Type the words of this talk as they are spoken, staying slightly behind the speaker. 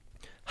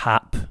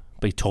Hap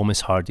by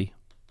Thomas Hardy.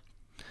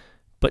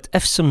 But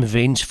if some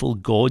vengeful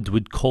god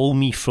would call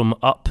me from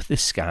up the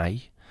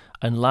sky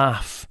and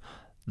laugh,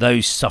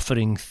 "Thou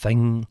suffering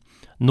thing,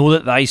 know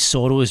that thy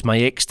sorrow is my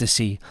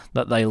ecstasy,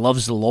 that thy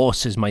love's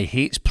loss is my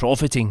hate's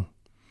profiting,"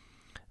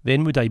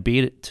 then would I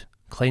bear it,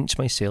 clench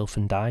myself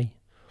and die,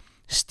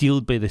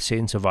 steeled by the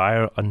sense of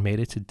ire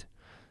unmerited,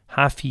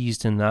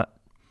 half-eased in that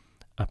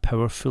a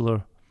power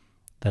fuller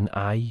than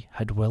I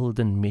had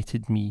willed and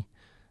mated me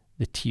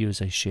the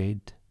tears I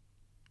shed.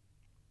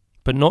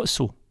 But not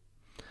so.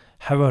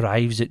 How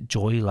arrives it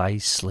joy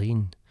lies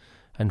slain,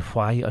 and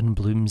why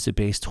unblooms the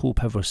best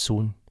hope ever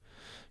sown?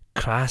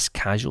 Crass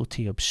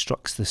casualty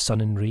obstructs the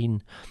sun and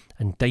rain,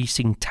 and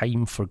dicing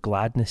time for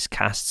gladness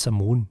casts a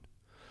moan.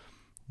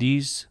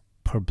 These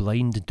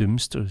purblind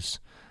doomsters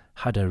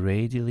had a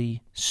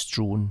readily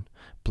strown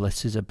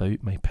blisses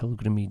about my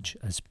pilgrimage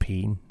as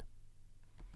pain.